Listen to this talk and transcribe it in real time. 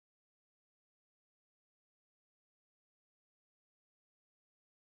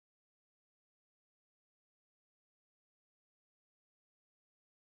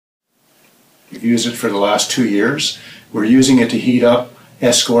We've used it for the last 2 years. We're using it to heat up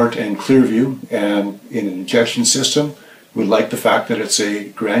Escort and Clearview and in an injection system. We like the fact that it's a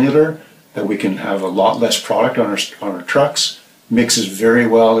granular, that we can have a lot less product on our trucks. Mixes very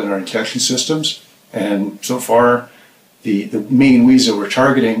well in our injection systems. And so far, the main weeds that we're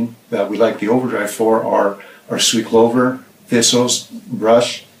targeting that we like the OVERDRIVE for are sweet clover, thistles,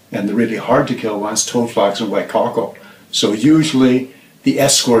 brush, and the really hard to kill ones, toadflax and white cockle. So usually the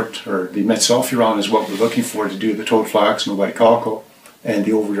Escort or the metsulfuron is what we're looking for to do the toadflax and the white cockle, and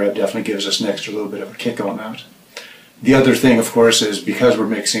the OVERDRIVE definitely gives us an extra little bit of a kick on that. The other thing, of course, is because we're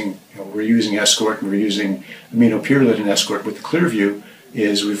mixing, we're using Escort and we're using aminopyrrolate in Escort with the Clearview,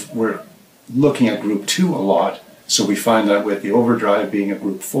 is we're looking at group 2 a lot. So we find that with the OVERDRIVE being a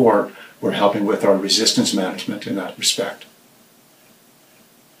group 4, we're helping with our resistance management in that respect.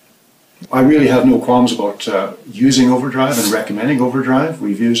 I really have no qualms about using OVERDRIVE and recommending OVERDRIVE.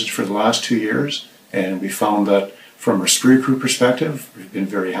 We've used it for the last 2 years, and we found that from our spree crew perspective, we've been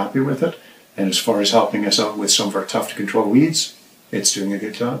very happy with it. And as far as helping us out with some of our tough to control weeds, it's doing a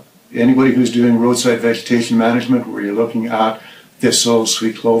good job. Anybody who's doing roadside vegetation management where you're looking at thistle,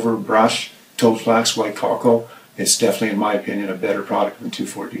 sweet clover, brush, toadflax, white cockle, it's definitely, in my opinion, a better product than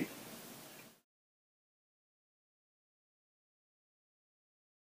 2,4-D.